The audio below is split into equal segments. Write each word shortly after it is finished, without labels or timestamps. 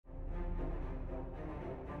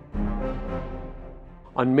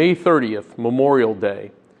On May 30th, Memorial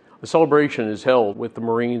Day, a celebration is held with the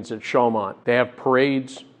Marines at Chaumont. They have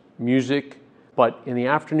parades, music, but in the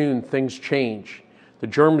afternoon things change. The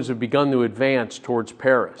Germans have begun to advance towards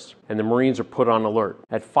Paris, and the Marines are put on alert.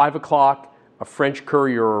 At 5 o'clock, a French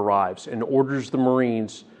courier arrives and orders the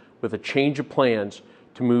Marines, with a change of plans,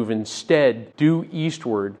 to move instead due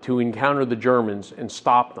eastward to encounter the Germans and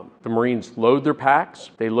stop them. The Marines load their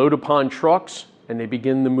packs, they load upon trucks, and they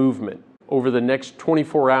begin the movement. Over the next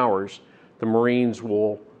 24 hours, the Marines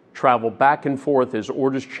will travel back and forth as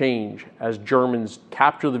orders change, as Germans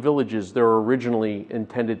capture the villages they were originally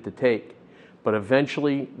intended to take. But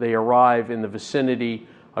eventually they arrive in the vicinity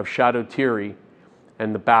of Château-Thierry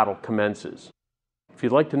and the battle commences. If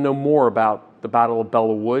you'd like to know more about the Battle of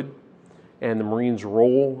Belleau Wood and the Marines'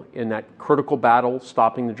 role in that critical battle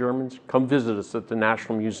stopping the Germans, come visit us at the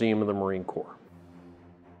National Museum of the Marine Corps.